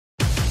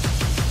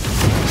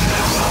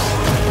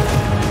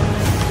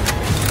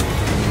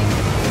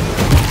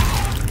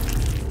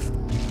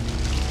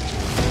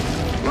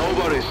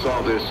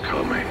saw this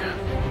coming.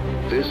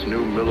 This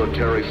new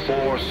military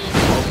force,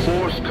 a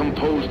force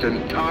composed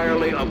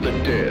entirely of the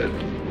dead,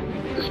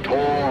 is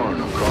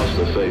torn across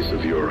the face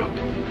of Europe.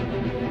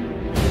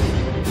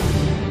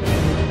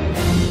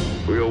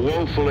 We are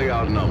woefully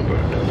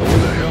outnumbered.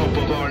 With the help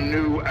of our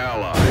new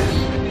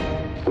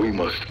allies, we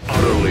must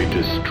utterly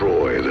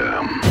destroy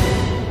them.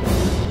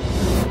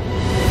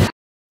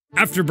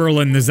 After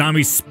Berlin, the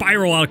zombies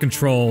spiral out of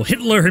control.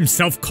 Hitler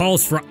himself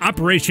calls for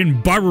Operation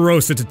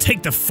Barbarossa to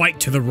take the fight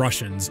to the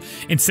Russians.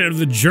 Instead of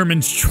the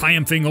Germans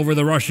triumphing over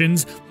the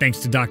Russians, thanks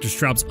to Dr.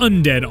 Straub's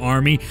undead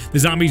army, the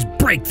zombies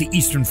break the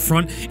Eastern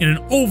Front in an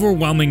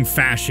overwhelming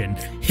fashion.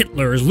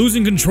 Hitler is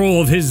losing control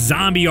of his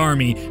zombie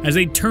army as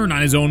they turn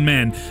on his own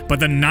men, but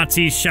the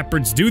Nazi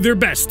shepherds do their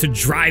best to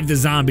drive the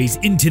zombies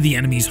into the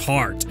enemy's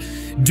heart.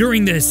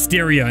 During the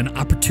hysteria, an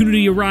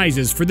opportunity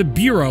arises for the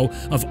Bureau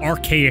of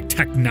Archaic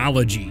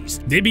Technologies.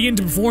 They begin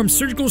to perform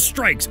surgical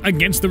strikes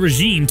against the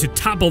regime to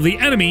topple the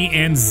enemy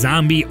and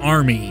zombie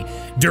army.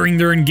 During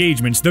their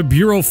engagements, the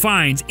Bureau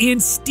finds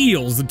and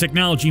steals the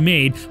technology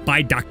made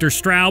by Dr.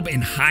 Straub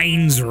and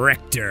Heinz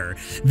Richter.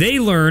 They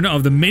learn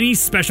of the many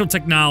special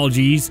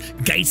technologies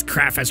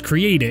Geistkraft has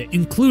created,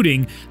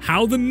 including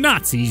how the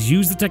Nazis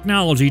use the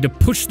technology to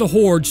push the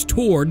hordes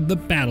toward the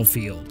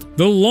battlefield.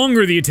 The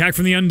longer the attack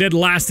from the undead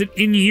lasted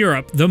in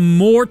Europe, the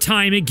more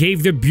time it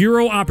gave the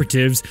Bureau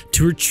operatives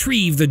to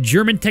retrieve the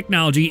German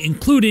technology,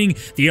 including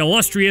the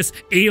illustrious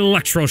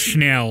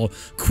Electroschnell.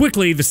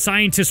 Quickly, the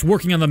scientists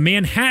working on the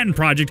Manhattan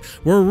Project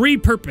were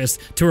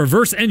repurposed to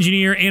reverse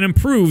engineer and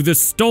improve the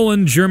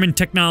stolen German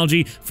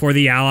technology for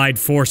the Allied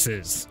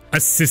forces.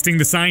 Assisting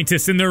the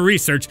scientists in their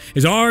research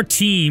is our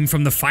team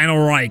from the Final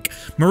Reich.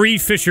 Marie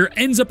Fisher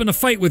ends up in a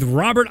fight with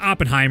Robert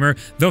Oppenheimer,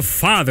 the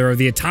father of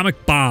the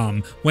atomic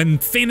bomb, when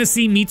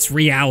fantasy meets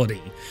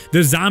reality.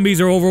 The zombies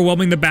are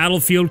overwhelming the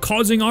battlefield,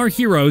 causing our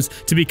heroes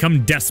to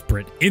become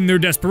desperate. In their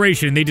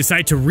desperation, they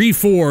decide to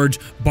reforge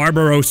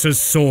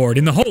Barbarossa's sword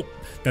in the hope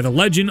that the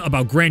legend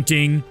about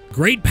granting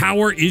great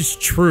power is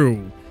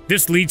true.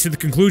 This leads to the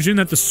conclusion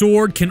that the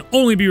sword can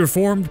only be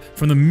reformed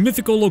from the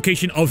mythical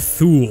location of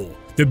Thule.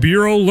 The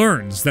Bureau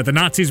learns that the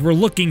Nazis were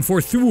looking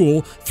for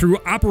Thule through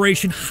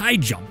Operation High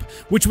Jump,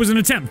 which was an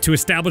attempt to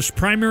establish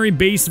primary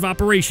base of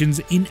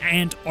operations in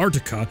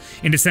Antarctica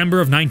in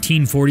December of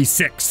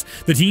 1946.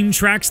 The team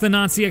tracks the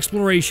Nazi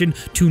exploration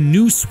to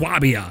New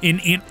Swabia in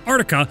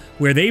Antarctica,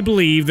 where they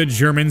believe the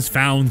Germans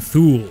found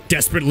Thule.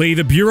 Desperately,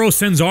 the Bureau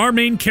sends our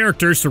main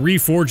characters to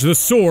reforge the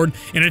sword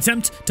in an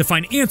attempt to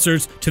find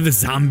answers to the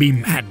zombie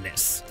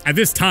madness. At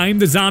this time,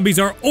 the zombies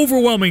are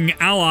overwhelming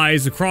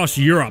allies across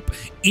Europe.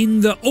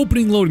 In the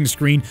opening loading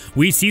screen,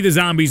 we see the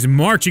zombies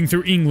marching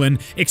through England,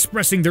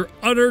 expressing their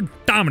utter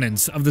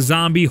dominance of the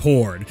zombie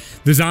horde.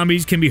 The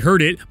zombies can be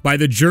herded by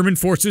the German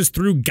forces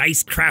through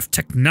Geistkraft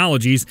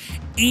technologies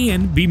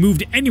and be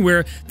moved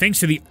anywhere thanks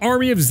to the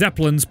army of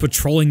Zeppelins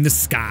patrolling the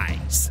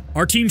skies.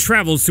 Our team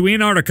travels to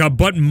Antarctica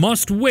but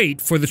must wait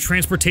for the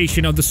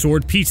transportation of the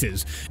sword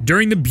pieces.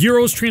 During the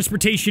Bureau's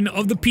transportation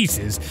of the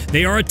pieces,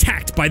 they are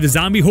attacked by the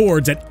zombie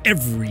hordes at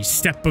every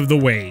step of the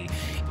way.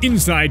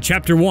 Inside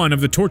Chapter 1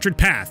 of The Tortured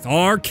Path,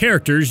 our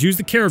characters use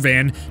the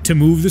caravan to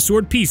move the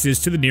sword pieces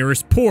to the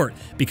nearest port,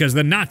 because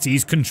the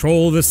Nazis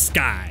control the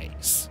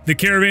skies. The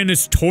caravan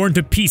is torn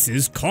to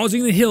pieces,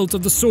 causing the hilt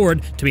of the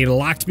sword to be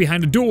locked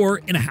behind a door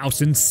in a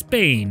house in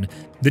Spain.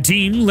 The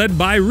team, led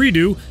by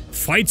Ridu,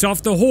 fights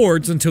off the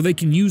hordes until they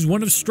can use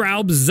one of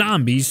Straub's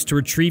zombies to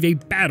retrieve a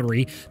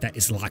battery that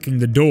is locking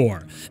the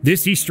door.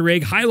 This Easter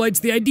egg highlights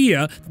the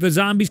idea that the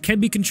zombies can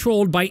be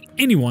controlled by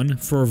anyone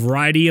for a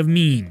variety of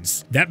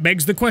means. That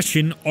begs the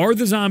question, are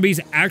the zombies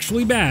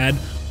actually bad,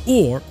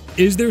 or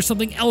is there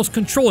something else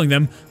controlling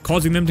them,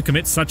 causing them to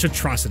commit such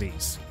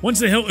atrocities? Once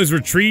the hilt is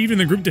retrieved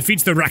and the group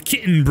defeats the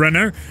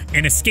Raketenbrenner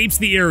and escapes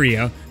the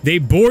area, they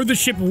board the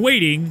ship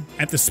waiting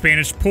at the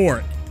Spanish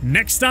port.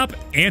 Next stop,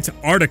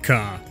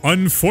 Antarctica.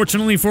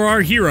 Unfortunately for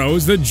our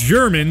heroes, the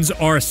Germans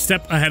are a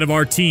step ahead of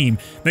our team.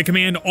 They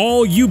command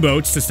all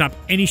U-boats to stop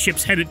any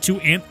ships headed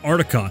to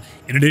Antarctica.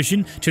 In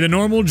addition to the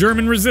normal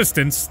German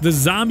resistance, the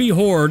zombie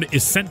horde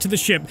is sent to the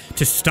ship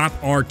to stop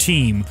our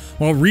team.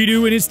 While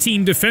Ridu and his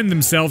team defend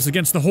themselves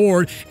against the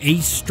horde, a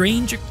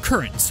strange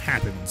occurrence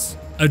happens.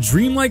 A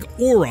dreamlike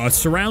aura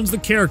surrounds the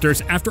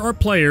characters after our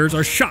players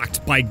are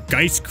shocked by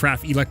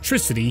Geistkraft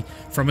electricity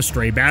from a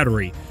stray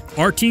battery.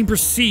 Our team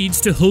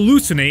proceeds to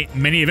hallucinate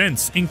many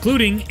events,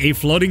 including a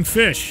floating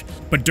fish.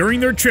 But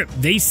during their trip,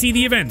 they see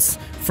the events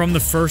from the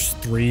first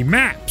 3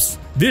 maps.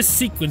 This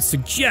sequence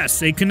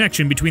suggests a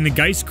connection between the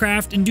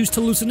Geistkraft-induced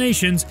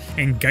hallucinations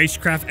and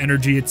Geistkraft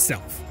energy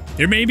itself.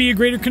 There may be a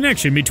greater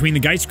connection between the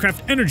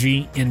Geistkraft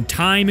energy and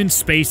time and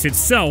space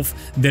itself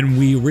than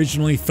we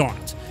originally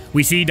thought.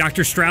 We see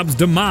Dr. Straub's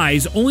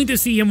demise only to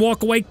see him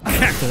walk away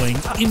cackling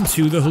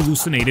into the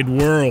hallucinated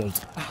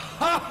world.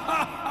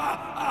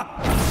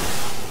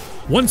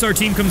 Once our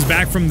team comes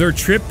back from their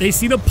trip, they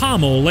see the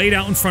pommel laid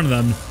out in front of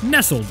them,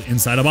 nestled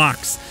inside a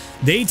box.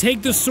 They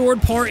take the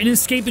sword part and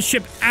escape the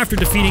ship after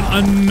defeating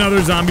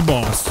another zombie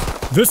boss,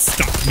 the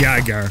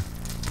Stockjäger.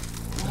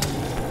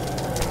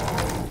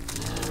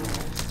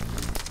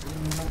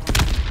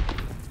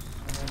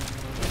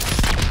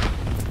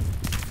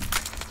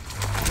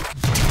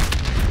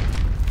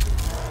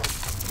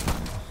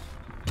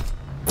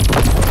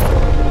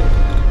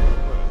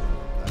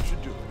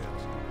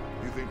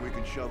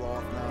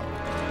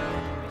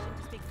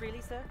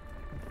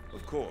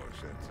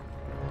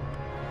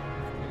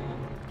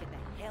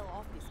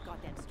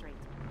 them straight.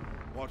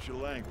 Watch your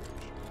language,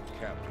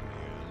 Captain.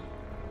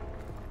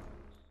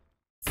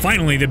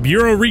 Finally, the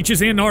Bureau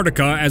reaches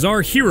Antarctica as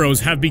our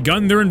heroes have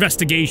begun their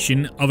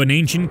investigation of an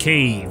ancient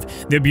cave.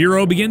 The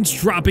Bureau begins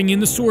dropping in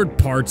the sword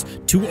parts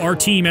to our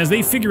team as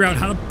they figure out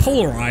how to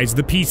polarize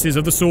the pieces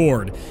of the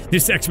sword.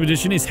 This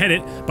expedition is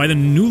headed by the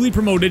newly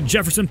promoted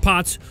Jefferson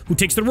Potts, who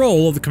takes the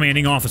role of the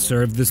commanding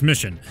officer of this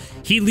mission.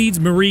 He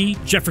leads Marie,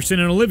 Jefferson,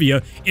 and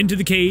Olivia into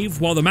the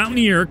cave while the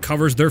Mountaineer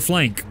covers their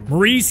flank.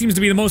 Marie seems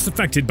to be the most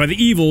affected by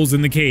the evils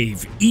in the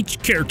cave. Each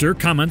character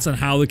comments on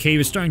how the cave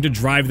is starting to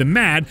drive them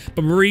mad,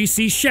 but Marie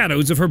sees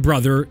shadows of her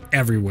brother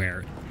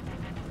everywhere.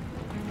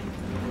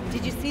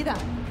 Did you see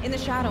that? In the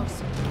shadows.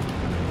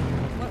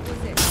 What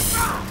was it?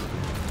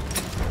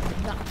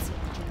 Nazi.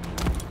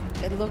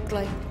 It looked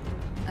like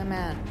a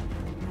man.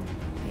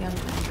 A young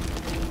man.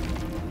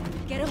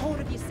 Get a hold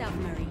of yourself,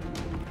 Murray.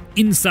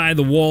 Inside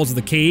the walls of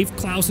the cave,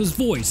 Klaus's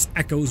voice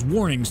echoes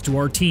warnings to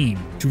our team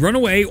to run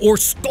away or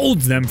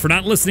scolds them for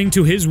not listening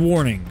to his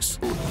warnings.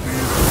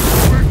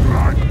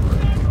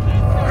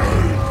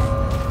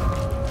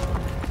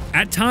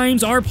 At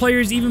times, our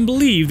players even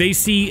believe they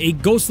see a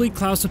ghostly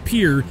Klaus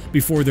appear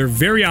before their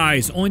very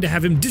eyes, only to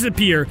have him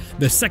disappear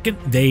the second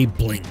they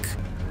blink.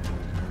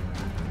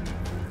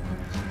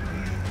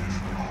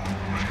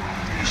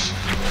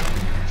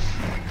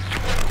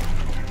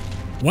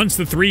 Once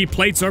the 3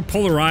 plates are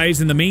polarized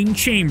in the main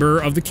chamber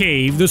of the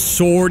cave, the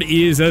sword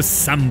is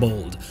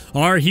assembled.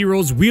 Our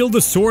heroes wield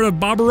the sword of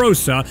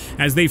Barbarossa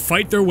as they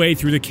fight their way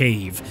through the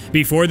cave.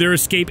 Before their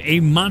escape, a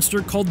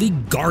monster called the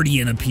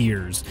Guardian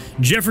appears.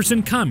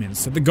 Jefferson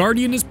comments that the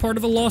Guardian is part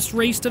of a lost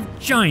race of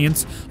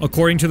giants,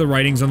 according to the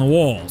writings on the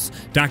walls.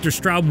 Dr.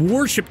 Straub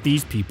worshipped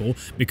these people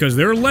because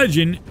their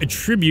legend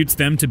attributes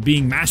them to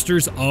being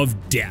masters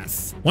of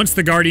death. Once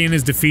the Guardian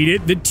is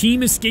defeated, the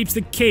team escapes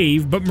the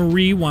cave, but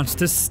Marie wants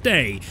to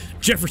stay.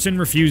 Jefferson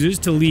refuses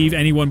to leave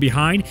anyone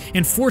behind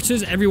and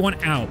forces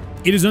everyone out.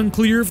 It is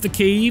unclear if the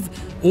cave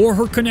or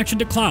her connection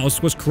to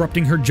Klaus was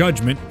corrupting her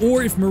judgment,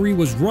 or if Marie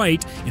was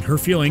right in her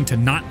feeling to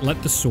not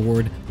let the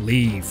sword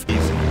leave.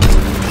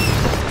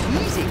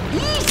 Easy,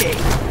 easy!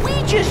 We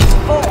just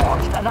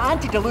forged an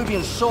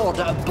antediluvian sword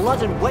out of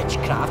blood and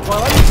witchcraft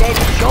while undead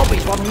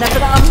jobbies were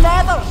nipping at our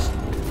nethers!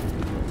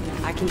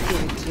 I can feel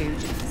it too,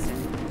 Jefferson.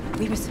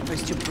 We were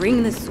supposed to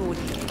bring the sword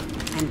here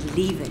and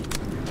leave it.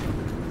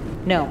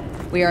 No,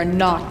 we are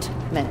not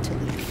meant to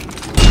leave.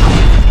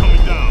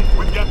 Coming down.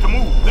 We've got to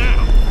move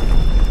now.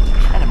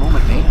 In a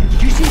moment, mate.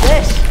 Did you see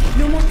this?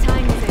 No more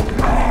time, is it? Leave it.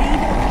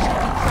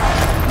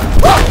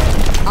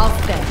 I'll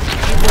stay.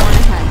 You go on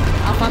ahead.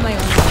 I'll find my own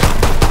way.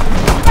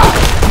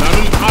 Not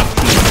an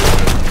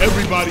option.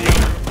 Everybody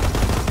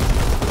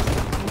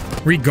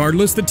else.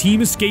 Regardless, the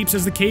team escapes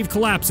as the cave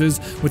collapses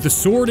with the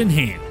sword in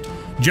hand.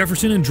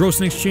 Jefferson and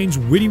Johnsén exchange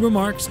witty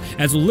remarks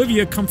as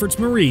Olivia comforts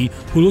Marie,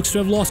 who looks to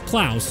have lost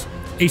Klaus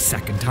a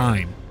second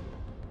time.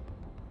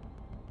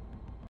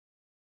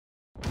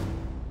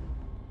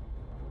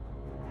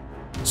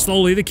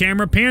 Slowly, the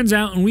camera pans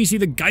out and we see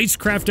the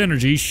Geistkraft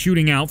energy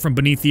shooting out from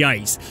beneath the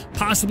ice,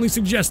 possibly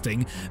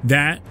suggesting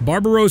that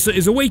Barbarossa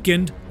is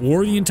awakened,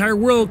 or the entire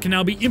world can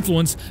now be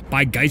influenced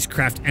by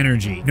Geistkraft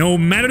energy. No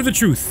matter the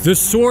truth, the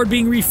sword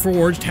being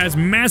reforged has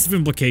massive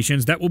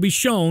implications that will be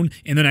shown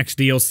in the next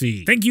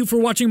DLC. Thank you for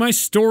watching my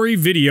story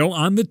video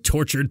on the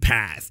Tortured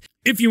Path.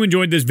 If you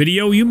enjoyed this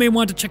video, you may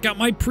want to check out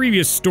my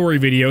previous story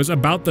videos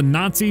about the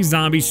Nazi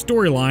zombie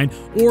storyline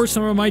or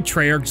some of my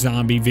Treyarch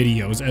zombie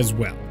videos as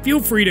well. Feel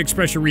free to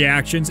express your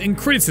reactions and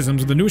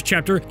criticisms of the newest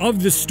chapter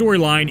of this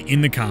storyline in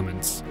the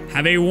comments.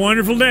 Have a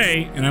wonderful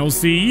day, and I will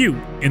see you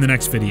in the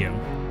next video.